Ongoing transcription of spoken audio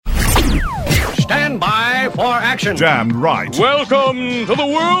Stand by for action. Damn right. Welcome to the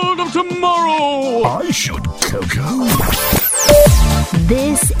world of tomorrow. I should cocoa.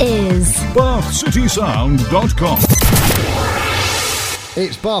 This is BathCitySound.com.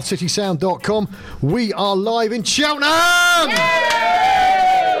 It's BathCitySound.com. We are live in Cheltenham! Yay!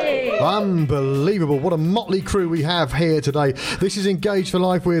 Unbelievable. What a motley crew we have here today. This is Engage for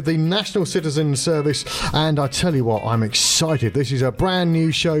Life with the National Citizen Service, and I tell you what, I'm excited. This is a brand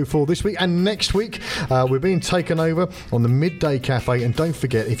new show for this week and next week. We're being taken over on the Midday Cafe, and don't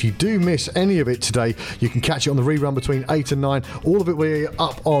forget, if you do miss any of it today, you can catch it on the rerun between 8 and 9. All of it will be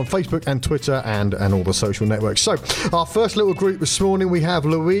up on Facebook and Twitter and all the social networks. So, our first little group this morning, we have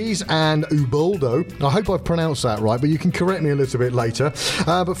Louise and Ubaldo. I hope I've pronounced that right, but you can correct me a little bit later.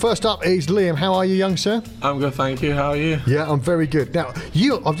 But first up is Liam. How are you, young sir? I'm good, thank you. How are you? Yeah, I'm very good. Now,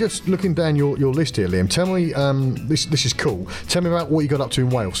 I'm just looking down your list here, Liam. Tell me, this is cool. Tell me about what you got up to in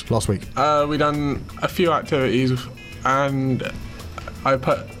Wales last week. We done a few activities, and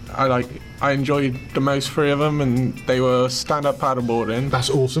I enjoyed the most 3 of them, and they were stand-up paddleboarding. That's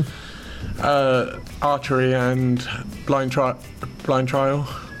awesome. Archery and blind trial. Blind trial?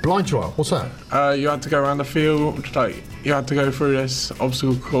 What's that? You had to go around the field, you had to go through this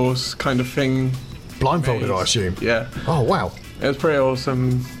obstacle course kind of thing. Blindfolded, I assume? Yeah. Oh, wow. It was pretty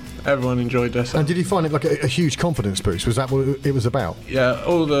awesome. Everyone enjoyed this. And did you find it like a huge confidence boost? Was that what it was about? Yeah,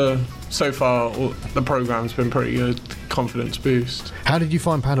 so far, the program's been pretty good. Confidence boost. How did you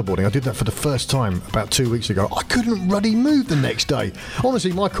find paddleboarding? I did that for the first time about 2 weeks ago. I couldn't ruddy move the next day.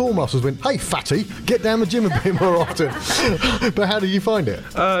 Honestly, my core muscles went, hey, fatty, get down the gym a bit more often. But how did you find it?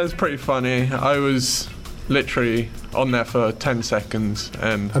 It's pretty funny. I was literally on there for 10 seconds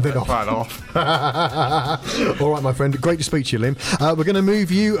and then ran off. All right, my friend. Great to speak to you, Liam. We're going to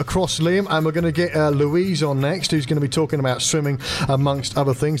move you across, Liam, and we're going to get Louise on next, who's going to be talking about swimming, amongst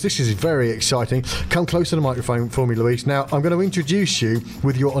other things. This is very exciting. Come close to the microphone for me, Louise. Now, I'm going to introduce you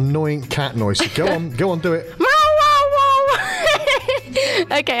with your annoying cat noise. So go on, do it.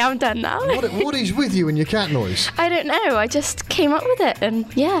 Okay, I'm done now. What is with you and your cat noise? I don't know. I just came up with it, and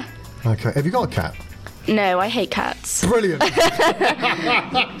yeah. Okay. Have you got a cat? No, I hate cats. Brilliant.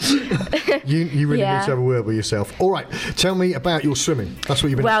 You really need to have a word with yourself. All right, tell me about your swimming. That's what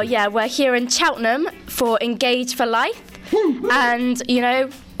you've been Well, yeah, we're here in Cheltenham for Engage for Life. And,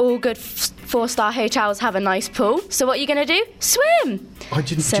 all good 4-star hotels have a nice pool. So what are you going to do? Swim!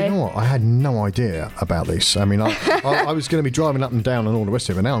 Do you know what? I had no idea about this. I mean, I was going to be driving up and down and all the rest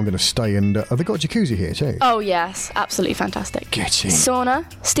of it. Now I'm going to stay and... have they got a jacuzzi here too? Oh, yes. Absolutely fantastic. Get in. Sauna,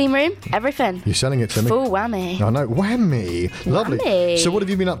 steam room, everything. You're selling it to me? Full whammy. I know. Whammy. Lovely. Whammy. So what have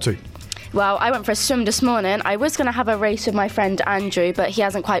you been up to? Well, I went for a swim this morning. I was going to have a race with my friend Andrew, but he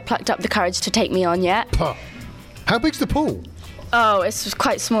hasn't quite plucked up the courage to take me on yet. Puh. How big's the pool? Oh, it's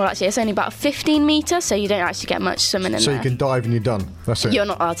quite small, actually. It's only about 15 metres, so you don't actually get much swimming in there. So you can dive and you're done. That's it. You're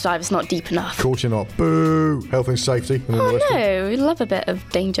not allowed to dive. It's not deep enough. Of course you're not. Boo! Health and safety. And Oh, no. We love a bit of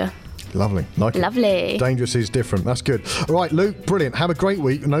danger. Lovely. Like Lovely. It. Dangerous is different. That's good. All right, Luke, brilliant. Have a great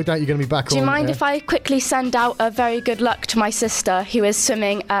week. No doubt you're going to be back on. Do you mind if I quickly send out a very good luck to my sister, who is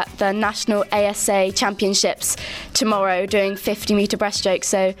swimming at the National ASA Championships tomorrow doing 50-metre breaststroke?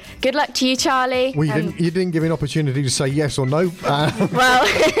 So good luck to you, Charlie. Well, you didn't give me an opportunity to say yes or no. Well,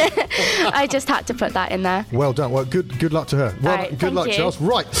 I just had to put that in there. Well done. Well, good luck to her. Well, right, good luck, Charles.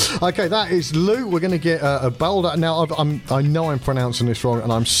 Right. Okay, that is Lou. We're going to get a boulder. Now, I know I'm pronouncing this wrong,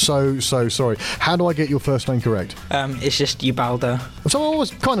 and I'm so sorry. How do I get your first name correct? It's just Ubaldo. So I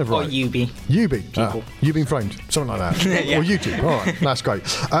was kind of right. Or Ubi. Ubi. You've been framed. Something like that. Yeah. Or YouTube. All right. That's great.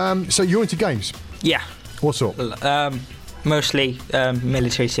 So you're into games? Yeah. What sort? Mostly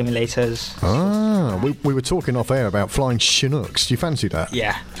military simulators. We were talking off air about flying Chinooks. Do you fancy that?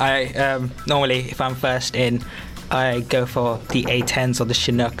 Yeah. I normally, if I'm first in, I go for the A10s or the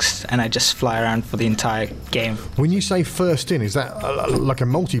Chinooks, and I just fly around for the entire game. When you say first in, is that like a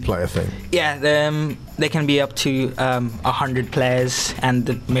multiplayer thing? Yeah, they can be up to 100 players, and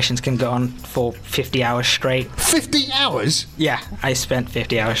the missions can go on for 50 hours straight. 50 hours? Yeah, I spent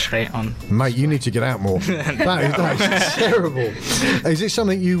 50 hours straight on. Mate, you need to get out more. that is terrible. Is this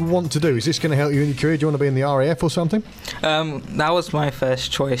something you want to do? Is this going to help you in your career? Do you want to be in the RAF or something? That was my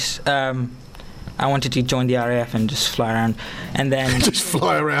first choice. I wanted to join the RAF and just fly around, and then just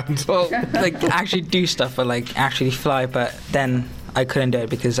fly around. Well, like actually do stuff, but like actually fly. But then I couldn't do it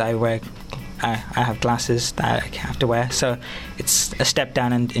because I have glasses that I have to wear, so it's a step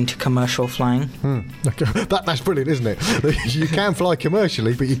down into commercial flying. That's brilliant, isn't it? You can fly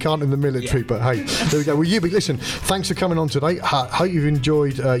commercially, but you can't in the military. Yeah. But hey, there we go. Well, Yubi, listen, thanks for coming on today. Hope you've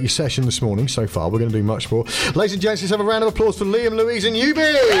enjoyed your session this morning so far. We're going to do much more. Ladies and gents, let's have a round of applause for Liam, Louise and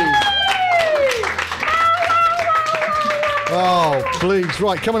Yubi. Oh, please.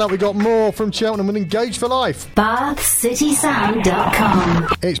 Right, coming up, we got more from Cheltenham and Engage for Life. BathCitySound.com.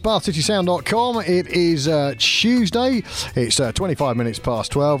 It's BathCitySound.com. It is Tuesday. It's 25 minutes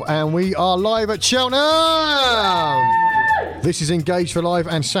past 12, and we are live at Cheltenham. This is Engage for Life,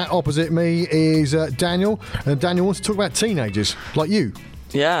 and sat opposite me is Daniel. And Daniel wants to talk about teenagers like you.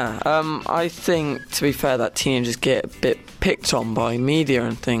 Yeah, I think, to be fair, that teenagers get a bit picked on by media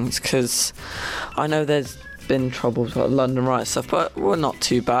and things, because I know there's been troubles like London Riot stuff, but we're not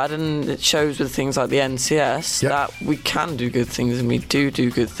too bad, and it shows with things like the NCS that we can do good things, and we do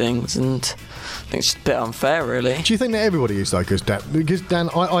good things, and I think it's just a bit unfair, really. Do you think that everybody is, though? Because Dan,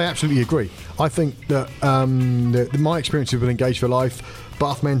 I absolutely agree. I think that my experience with Engage for Life,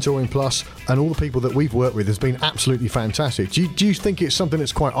 Bath Mentoring Plus, and all the people that we've worked with has been absolutely fantastic. Do you think it's something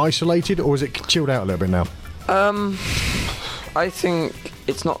that's quite isolated, or is it chilled out a little bit now? I think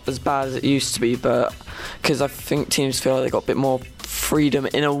it's not as bad as it used to be, but because I think teams feel like they've got a bit more freedom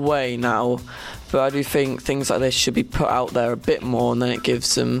in a way now. But I do think things like this should be put out there a bit more, and then it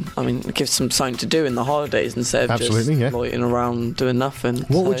gives them something to do in the holidays instead of just loitering around doing nothing.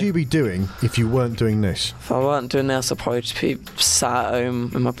 What would you be doing if you weren't doing this? If I weren't doing this, I'd probably just be sat at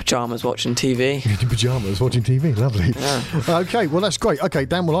home in my pyjamas watching TV. In your pyjamas watching TV, lovely. Yeah. Okay, well that's great. Okay,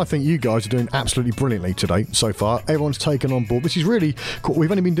 Dan, well I think you guys are doing absolutely brilliantly today so far. Everyone's taken on board. This is really cool. We've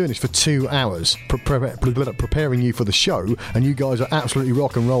only been doing this for 2 hours, preparing you for the show, and you guys are absolutely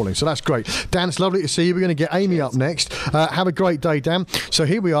rock and rolling. So that's great. Dan, it's lovely to see you. We're going to get Amy up next. Have a great day, Dan. So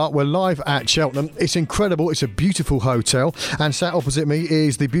here we are. We're live at Cheltenham. It's incredible. It's a beautiful hotel. And sat opposite me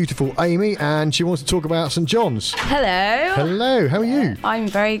is the beautiful Amy, and she wants to talk about St John's. Hello. Hello. How are you? I'm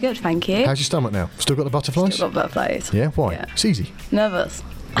very good, thank you. How's your stomach now? Still got the butterflies? Still got butterflies. Yeah? Why? Yeah. It's easy. Nervous.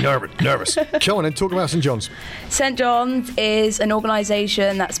 Nervous. Come on then, talk about St John's. St John's is an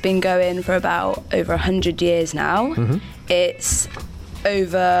organisation that's been going for about over 100 years now. Mm-hmm. It's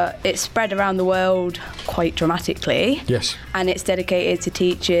spread around the world quite dramatically. Yes. And it's dedicated to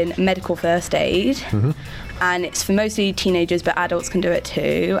teaching medical first aid. Mm-hmm. And it's for mostly teenagers, but adults can do it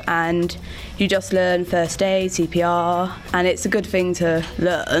too. And you just learn first aid, CPR, and it's a good thing to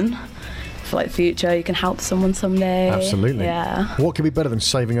learn for like the future. You can help someone someday. Absolutely. Yeah. What could be better than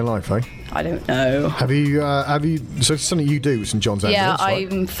saving a life, eh? I don't know. Have you? So it's something you do with St John's Ambulance, Yeah,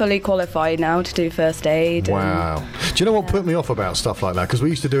 right? I'm fully qualified now to do first aid. Wow. Do you know what put me off about stuff like that? Because we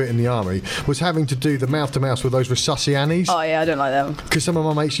used to do it in the army, was having to do the mouth-to-mouth with those resuscianis. Oh, yeah, I don't like them. Because some of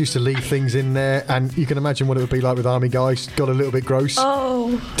my mates used to leave things in there, and you can imagine what it would be like with army guys. Got a little bit gross.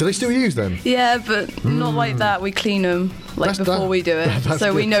 Oh. Do they still use them? Yeah, but not like that. We clean them before we do it,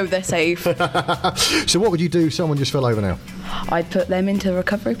 so we know they're safe. So what would you do if someone just fell over now? I'd put them into a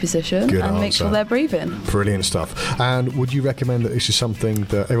recovery position make sure they're breathing. Brilliant stuff. And would you recommend that this is something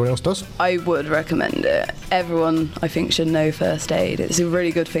that everyone else does? I would recommend it. Everyone, I think, should know first aid. It's a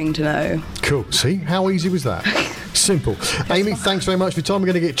really good thing to know. Cool. See? How easy was that? Simple. Amy, thanks very much for your time. We're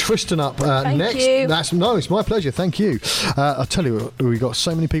going to get Tristan up next. You. It's my pleasure. Thank you. I'll tell you, we've got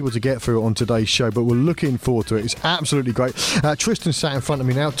so many people to get through on today's show, but we're looking forward to it. It's absolutely great. Tristan sat in front of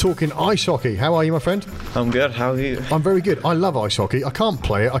me now talking ice hockey. How are you, my friend? I'm good. How are you? I'm very good. I love ice hockey. I can't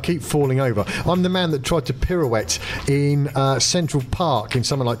play it. I keep falling over. I'm the man that tried to pirouette in Central Park in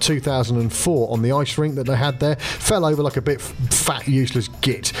something like 2004 on the ice rink that they had there. Fell over like a bit fat, useless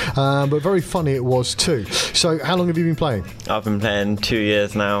git. But very funny it was too. So how long have you been playing? I've been playing 2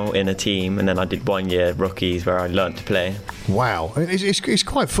 years now in a team, and then I did 1 year rookies where I learnt to play. Wow. It's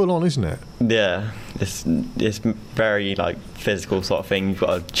quite full on, isn't it? Yeah. It's very like physical sort of thing. You've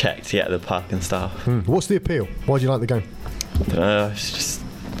got to check to get the puck and stuff. What's the appeal? Why do you like the game? I don't know, it's just,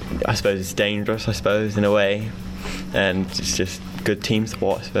 I suppose it's dangerous, in a way, and it's just good team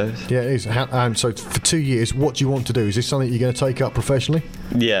support, I suppose. Yeah, it is. So for 2 years, what do you want to do? Is this something you're going to take up professionally?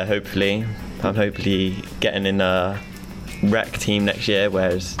 Yeah, hopefully. I'm hopefully getting in a rec team next year,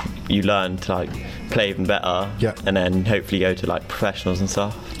 whereas you learn to like play even better, and then hopefully go to like professionals and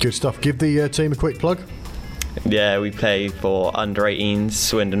stuff. Good stuff. Give the team a quick plug. Yeah, we play for under-18s,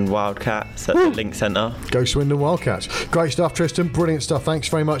 Swindon Wildcats at the Link Centre. Go Swindon Wildcats. Great stuff, Tristan. Brilliant stuff. Thanks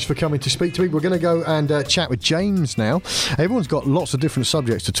very much for coming to speak to me. We're going to go and chat with James now. Everyone's got lots of different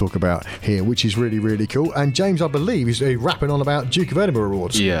subjects to talk about here, which is really, really cool. And James, I believe, is rapping on about Duke of Edinburgh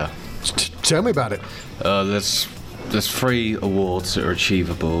Awards. Yeah. Tell me about it. There's 3 awards that are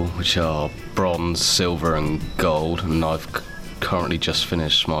achievable, which are bronze, silver and gold, and I've currently just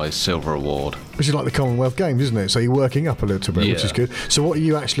finished my silver award. Which is like the Commonwealth Games, isn't it? So you're working up a little bit, which is good. So what are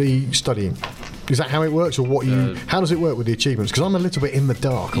you actually studying? Is that how it works, or how does it work with the achievements? Because I'm a little bit in the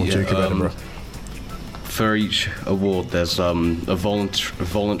dark on Duke of Edinburgh. for each award, there's a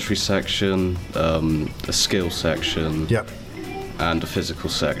voluntary section, a skill section, and a physical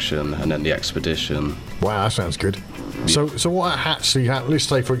section, and then the expedition. Wow, that sounds good. So what actually happens? Let's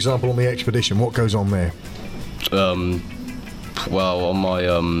say, for example, on the expedition, what goes on there? Well, on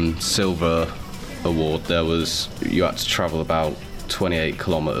my silver award, you had to travel about 28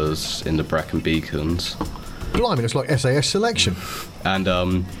 kilometres in the Brecon Beacons. Blimey, it's like SAS selection. And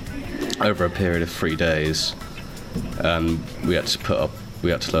over a period of 3 days, and we had to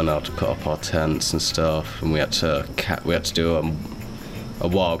learn how to put up our tents and stuff, and we had to do a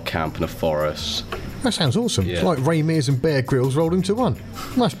wild camp in a forest. That sounds awesome. Yeah. It's like Ray Mears and Bear Grylls rolled into one.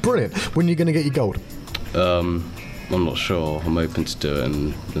 That's brilliant. When are you going to get your gold? I'm not sure. I'm hoping to do it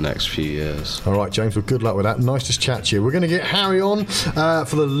in the next few years. All right, James, well, good luck with that. Nice to chat to you. We're going to get Harry on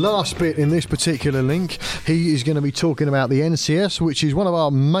for the last bit in this particular link. He is going to be talking about the NCS, which is one of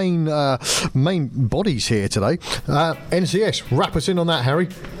our main bodies here today. NCS, wrap us in on that, Harry.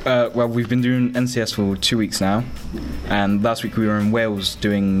 Well, we've been doing NCS for 2 weeks now, and last week we were in Wales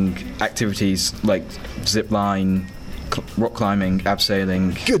doing activities like zip line, rock climbing,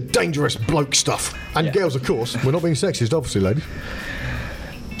 abseiling. Good, dangerous bloke stuff. And girls, of course. We're not being sexist, obviously, ladies.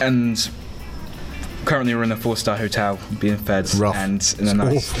 And currently we're in a 4-star hotel, being fed. Rough. And in a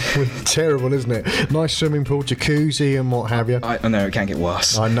nice... Terrible, isn't it? Nice swimming pool, jacuzzi and what have you. I know, it can't get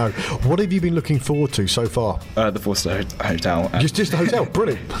worse. I know. What have you been looking forward to so far? The 4-star hotel. Just the hotel?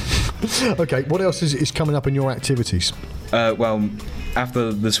 Brilliant. Okay, what else is coming up in your activities? Well,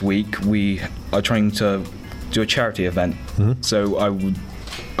 after this week, we are trying to do a charity event. Mm-hmm. So I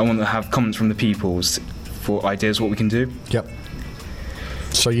want to have comments from the people for ideas what we can do. Yep.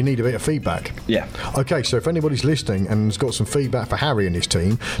 So you need a bit of feedback. Yeah. Okay, so if anybody's listening and has got some feedback for Harry and his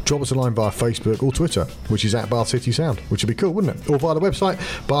team, drop us a line via Facebook or Twitter, which is at Bath City Sound, which would be cool, wouldn't it? Or via the website,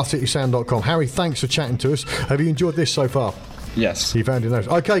 bathcitysound.com. Harry, thanks for chatting to us. Have you enjoyed this so far? Yes. You found your nose.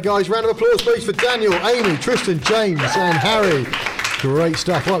 Okay, guys, round of applause, please, for Daniel, Amy, Tristan, James and Harry. Great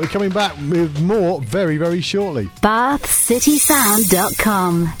stuff. Right, we're coming back with more very, very shortly.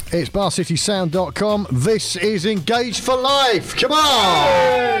 BathCitySound.com. It's BathCitySound.com. This is Engage for Life. Come on!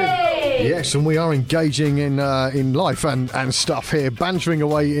 Yay! Yes, and we are engaging in life and stuff here, bantering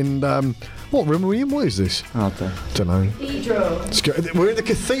away in... what room are we in? What is this? I don't know. Cathedral. We're in the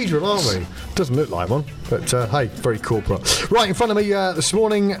cathedral, aren't we? Doesn't look like one, but hey, very corporate. Right, in front of me this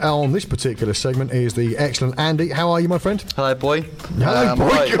morning on this particular segment is the excellent Andy. How are you, my friend? Hello, boy. Hello, boy.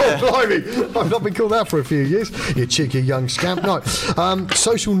 Right, God, blimey. I've not been called that for a few years. You cheeky young scamp. No.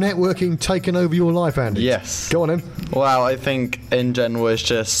 Social networking taken over your life, Andy? Yes. Go on, then. Well, I think in general it's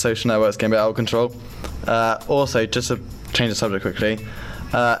just social networks getting a bit out of control. Also, just to change the subject quickly,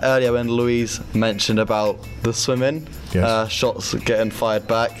 earlier when Louise mentioned about the swimming, shots getting fired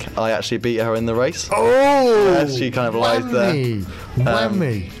back, I actually beat her in the race. Oh! She kind of lied there.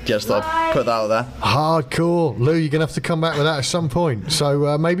 Whammy. Just thought I'd put that out there. Hardcore. Lou, you're going to have to come back with that at some point.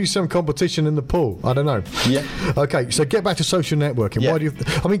 So maybe some competition in the pool. I don't know. Yeah. Okay, so get back to social networking. Yeah. Why do you...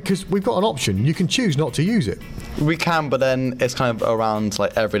 I mean, because we've got an option. You can choose not to use it. We can, but then it's kind of around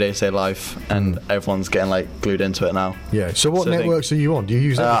like everyday say life, and everyone's getting like glued into it now. Yeah. So what networks are you on? Do you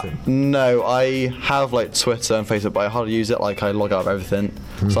use everything? No, I have like Twitter and Facebook, but I hardly use it. Like I log out of everything,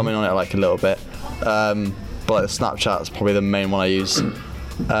 so I'm in on it like a little bit. But like, Snapchat's probably the main one I use.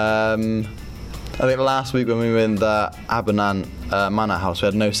 I think last week when we were in the Abernan Manor House, we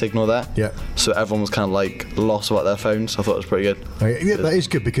had no signal there. Yeah. So everyone was kind of like lost about their phones. So I thought it was pretty good. Yeah, that is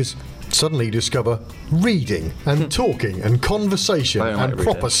good because suddenly you discover reading and talking and conversation and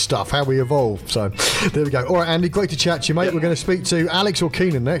proper stuff, how we evolve. So there we go. All right, Andy, great to chat to you, mate. Yep. We're going to speak to Alex or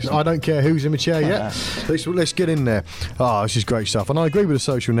Keenan next. I don't care who's in the chair yet. Let's get in there. This is great stuff. And I agree with the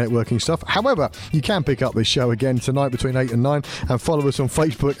social networking stuff. However, you can pick up this show again tonight between 8 and 9 and follow us on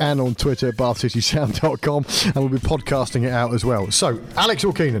Facebook and on Twitter at BathCitySound.com, and we'll be podcasting it out as well. So, Alex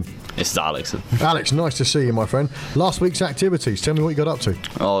or Keenan? It's Alex. Alex, nice to see you, my friend. Last week's activities, tell me what you got up to.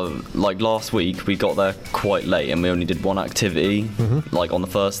 Like last week, we got there quite late and we only did one activity, like on the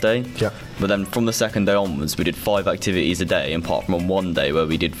first day. Yeah. But then from the second day onwards, we did 5 activities a day, apart from on one day where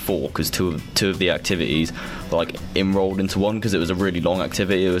we did 4, because two of the activities were like enrolled into one, because it was a really long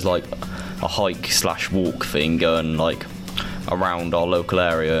activity. It was like a hike/walk thing going like around our local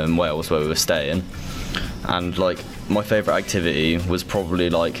area in Wales where we were staying. And like my favourite activity was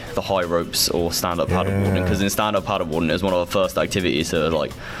probably like the high ropes or stand-up paddleboarding, because in stand-up paddleboarding it was one of our first activities. So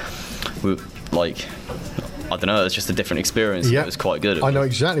like I don't know, it's just a different experience. Yeah. It was quite good. I know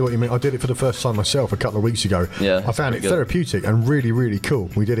exactly what you mean. I did it for the first time myself a couple of weeks ago. Yeah, I found it good. therapeutic and really, really cool.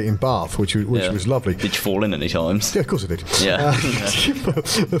 We did it in Bath, which was lovely. Did you fall in any times? Yeah, of course I did. Yeah.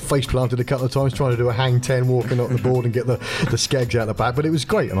 Face planted a couple of times trying to do a hang 10, walking up the board and get the skegs out the back, but it was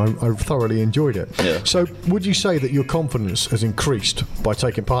great and I thoroughly enjoyed it. Yeah. So would you say that your confidence has increased by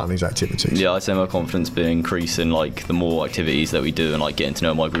taking part in these activities? Yeah, I'd say my confidence been increasing, like, the more activities that we do and, like, getting to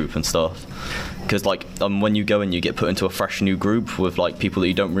know my group and stuff. Because, like, when you go and you get put into a fresh new group with, like, people that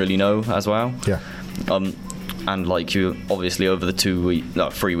you don't really know as well. Yeah. And, like, you obviously over the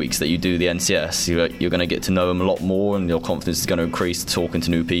 3 weeks that you do the NCS, you're going to get to know them a lot more, and your confidence is going to increase talking to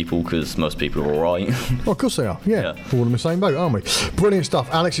new people, because most people are all right. Well, of course they are. Yeah. All in the same boat, aren't we? Brilliant stuff.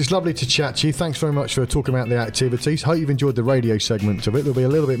 Alex, it's lovely to chat to you. Thanks very much for talking about the activities. Hope you've enjoyed the radio segment of it. There'll be a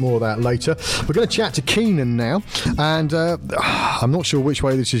little bit more of that later. We're going to chat to Keenan now, and I'm not sure which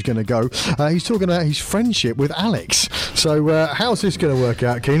way this is going to go. He's talking about his friendship with Alex. So how's this going to work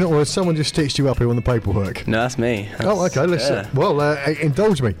out, Keenan, or has someone just stitched you up here on the paperwork? No, that's me. Okay, listen. Well,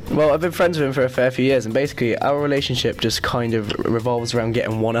 indulge me. Well, I've been friends with him for a fair few years, and basically our relationship just kind of revolves around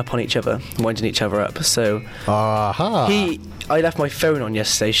getting one up on each other, winding each other up. So, I left my phone on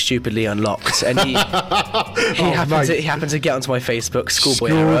yesterday, stupidly unlocked, and he happened to get onto my Facebook,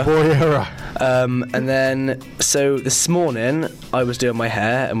 schoolboy error. And then, so this morning I was doing my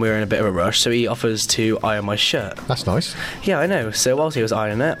hair, and we were in a bit of a rush, so he offers to iron my shirt. That's nice. Yeah, I know. So whilst he was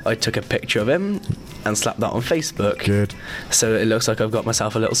ironing it, I took a picture of him and slapped that on Facebook. Good. So it looks like I've got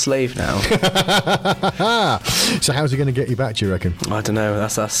myself a little slave now. So how's he going to get you back, do you reckon? I don't know.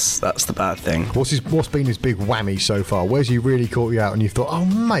 That's the bad thing. What's been his big whammy so far? Where's he really caught you out and you thought, oh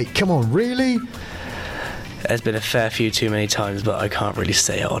mate, come on, really? There's been a fair few too many times, but I can't really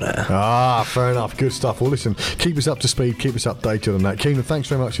say it on it. Fair enough. Good stuff. Well, listen, keep us up to speed, keep us updated on that. Keenan, thanks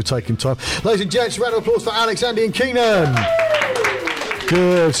very much for taking time. Ladies and gents, round of applause for Alex, Andy and Keenan.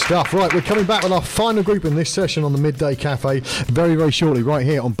 Good stuff. Right, we're coming back with our final group in this session on the Midday Cafe very, very shortly, right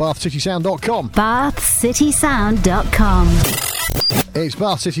here on BathCitySound.com. BathCitySound.com. It's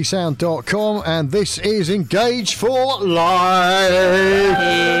BathCitySound.com, and this is Engage for Life.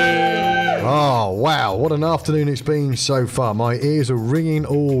 Oh, wow. What an afternoon it's been so far. My ears are ringing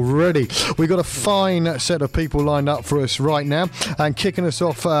already. We've got a fine set of people lined up for us right now. And kicking us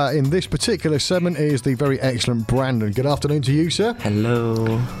off in this particular segment is the very excellent Brandon. Good afternoon to you, sir.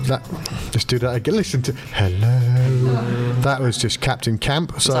 Hello. Just do that again. Listen to... Hello. That was just Captain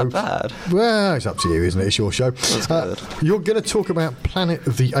Camp. Is that bad? Well, it's up to you, isn't it? It's your show. That's good. You're going to talk about Planet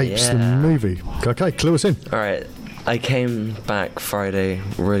of the Apes, the movie. Okay, clue us in. All right. I came back Friday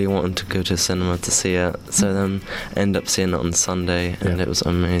really wanting to go to cinema to see it, so then ended up seeing it on Sunday, and it was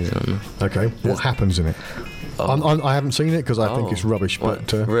amazing. Okay, what happens in it? I haven't seen it because I think it's rubbish.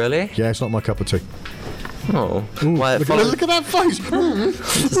 But really? Yeah, it's not my cup of tea. Oh, well, look at that face!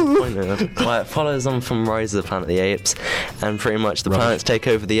 Disappointed. Well, it follows on from Rise of the Planet of the Apes, and pretty much the planets take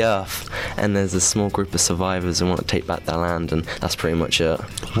over the Earth, and there's a small group of survivors who want to take back their land, and that's pretty much it.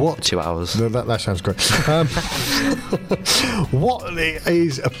 What? 2 hours. No, that sounds great. What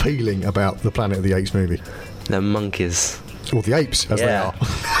is appealing about the Planet of the Apes movie? They're monkeys. Or the apes, as they are.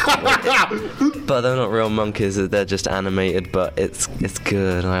 But they're not real monkeys, they're just animated, but it's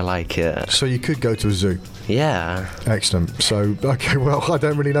good, and I like it. So you could go to a zoo? Yeah. Excellent. So, okay, well, I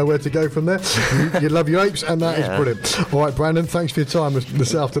don't really know where to go from there. You love your apes, and that is brilliant. All right, Brandon, thanks for your time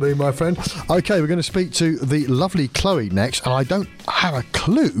this afternoon, my friend. Okay, we're going to speak to the lovely Chloe next, and I don't have a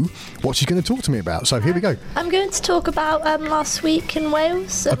clue what she's going to talk to me about, so here we go. I'm going to talk about last week in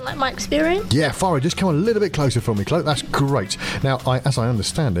Wales and my experience. Yeah, fire, just come a little bit closer for me, Chloe. That's great. Now, as I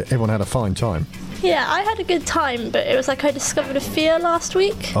understand it, everyone had a fine time. Yeah, I had a good time, but it was like I discovered a fear last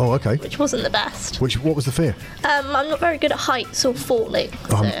week. Oh, okay. Which wasn't the best. What was the fear? I'm not very good at heights or falling.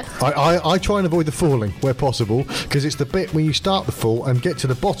 I try and avoid the falling where possible, because it's the bit when you start the fall and get to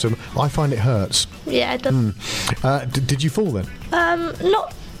the bottom, I find it hurts. Yeah, it does. Did you fall then?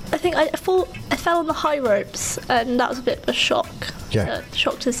 Not. I think I fell on the high ropes, and that was a bit of a shock. Yeah.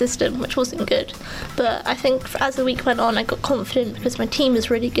 Shock to the system, which wasn't good. But I think as the week went on, I got confident because my team was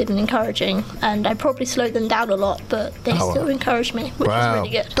really good and encouraging, and I probably slowed them down a lot, but they still encouraged me, which was really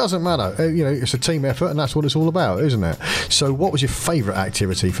good. Doesn't matter. It's a team effort, and that's what it's all about, isn't it? So what was your favourite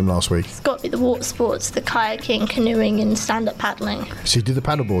activity from last week? It's got to be the water sports, the kayaking, canoeing, and stand-up paddling. So you did the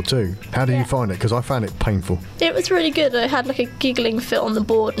paddleboard too. How did you find it? Because I found it painful. It was really good. I had like a giggling fit on the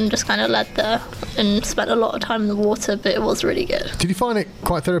board and just kind of led there and spent a lot of time in the water, but it was really good. Did you find it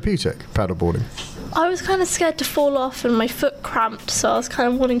quite therapeutic, paddleboarding? I was kind of scared to fall off and my foot cramped, so I was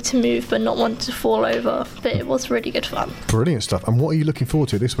kind of wanting to move but not wanting to fall over. But it was really good fun. Brilliant stuff. And what are you looking forward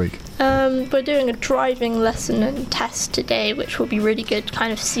to this week? We're doing a driving lesson and test today, which will be really good to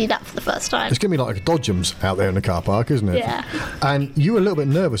kind of see that for the first time. It's going to be like a Dodgems out there in the car park, isn't it? Yeah. And you were a little bit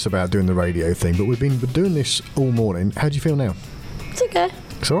nervous about doing the radio thing, but we've been doing this all morning. How do you feel now? It's okay.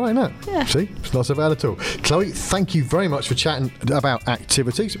 It's all right, isn't it? Yeah. See? It's not so bad at all. Chloe, thank you very much for chatting about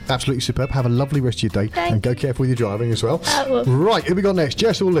activities. Absolutely superb. Have a lovely rest of your day. And go careful with your driving as well. I will. Right, who we got next?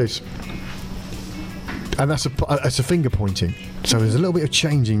 Jess or Liz? And that's a finger pointing. So there's a little bit of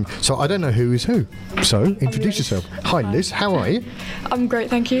changing. So I don't know who is who. So introduce yourself. Hi, Liz. How are you? I'm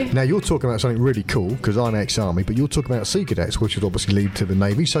great, thank you. Now, you're talking about something really cool, because I'm ex-Army, but you're talking about Sea Cadets, which would obviously lead to the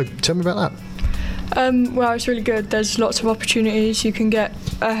Navy. So tell me about that. Well, it's really good. There's lots of opportunities. You can get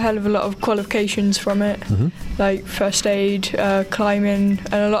a hell of a lot of qualifications from it, like first aid, climbing,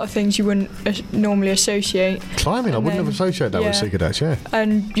 and a lot of things you wouldn't normally associate. Climbing? I wouldn't have associated that with Sea Cadets, yeah.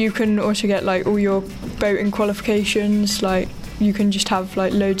 And you can also get like all your boating qualifications, like you can just have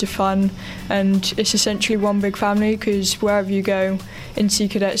like loads of fun, and it's essentially one big family, because wherever you go in Sea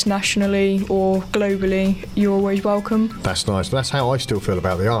Cadets, nationally or globally, you're always welcome. That's nice. That's how I still feel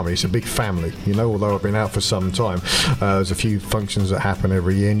about the Army. It's a big family, you know, although I've been out for some time. There's a few functions that happen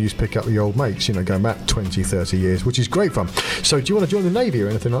every year, and you just pick up the old mates, you know, going back 20, 30 years, which is great fun. So do you want to join the Navy or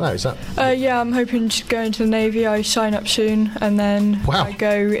anything like that? Is that? Yeah, I'm hoping to go into the Navy. I sign up soon, and then I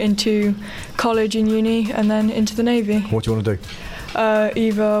go into college and uni, and then into the Navy. What do you want to do?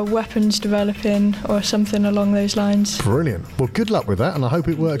 Either weapons developing or something along those lines. Brilliant. Well, good luck with that, and I hope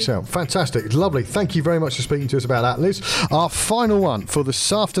it works out. Fantastic. Lovely. Thank you very much for speaking to us about that, Liz. Our final one for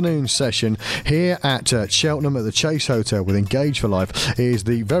this afternoon session here at Cheltenham at the Chase Hotel with Engage for Life is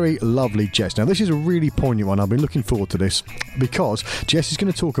the very lovely Jess. Now, this is a really poignant one. I've been looking forward to this because Jess is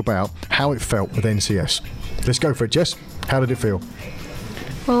going to talk about how it felt with NCS. Let's go for it, Jess. How did it feel?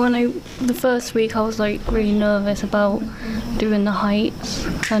 Well, the first week I was like really nervous about doing the heights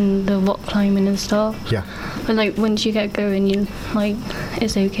and the rock climbing and stuff. Yeah. But like once you get going, you like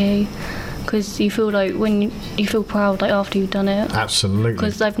it's okay, because you feel like when you feel proud like after you've done it. Absolutely.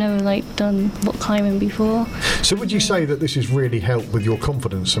 Because I've never like done rock climbing before. So would you say that this has really helped with your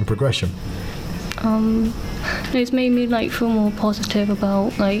confidence and progression? It's made me like feel more positive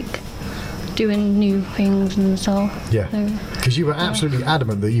about like doing new things and stuff. Yeah, because you were absolutely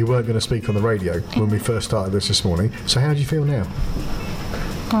adamant that you weren't going to speak on the radio when we first started this morning. So how do you feel now?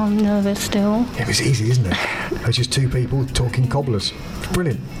 I'm nervous still. It was easy, isn't it? It's just two people talking cobblers.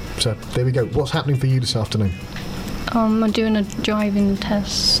 Brilliant. So there we go. What's happening for you this afternoon? I'm doing a driving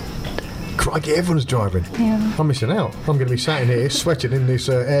test. Crikey, everyone's driving. Yeah. I'm missing out. I'm going to be sat in here sweating in this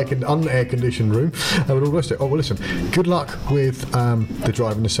unair conditioned room and all the rest of it. Oh, well, listen, good luck with the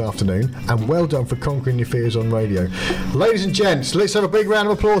driving this afternoon, and well done for conquering your fears on radio. Ladies and gents, let's have a big round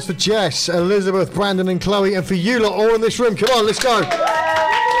of applause for Jess, Elizabeth, Brandon and Chloe, and for you lot all in this room. Come on, let's go.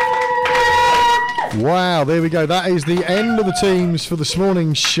 Wow, there we go. That is the end of the teams for this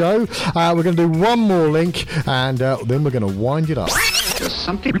morning's show. We're going to do one more link, and then we're going to wind it up. There's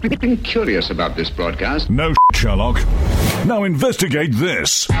something curious about this broadcast. No, Sherlock. Now investigate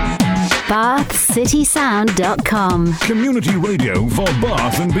this. BathCitySound.com. Community radio for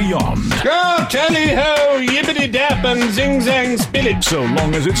Bath and beyond. Go, tally-ho, yippity-dap and zing-zang spill-it. So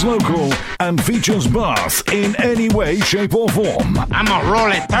long as it's local and features Bath in any way, shape or form. I'm a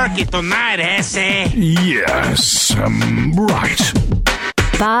roll it turkey tonight, eh? Yes, right.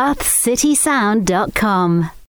 BathCitySound.com.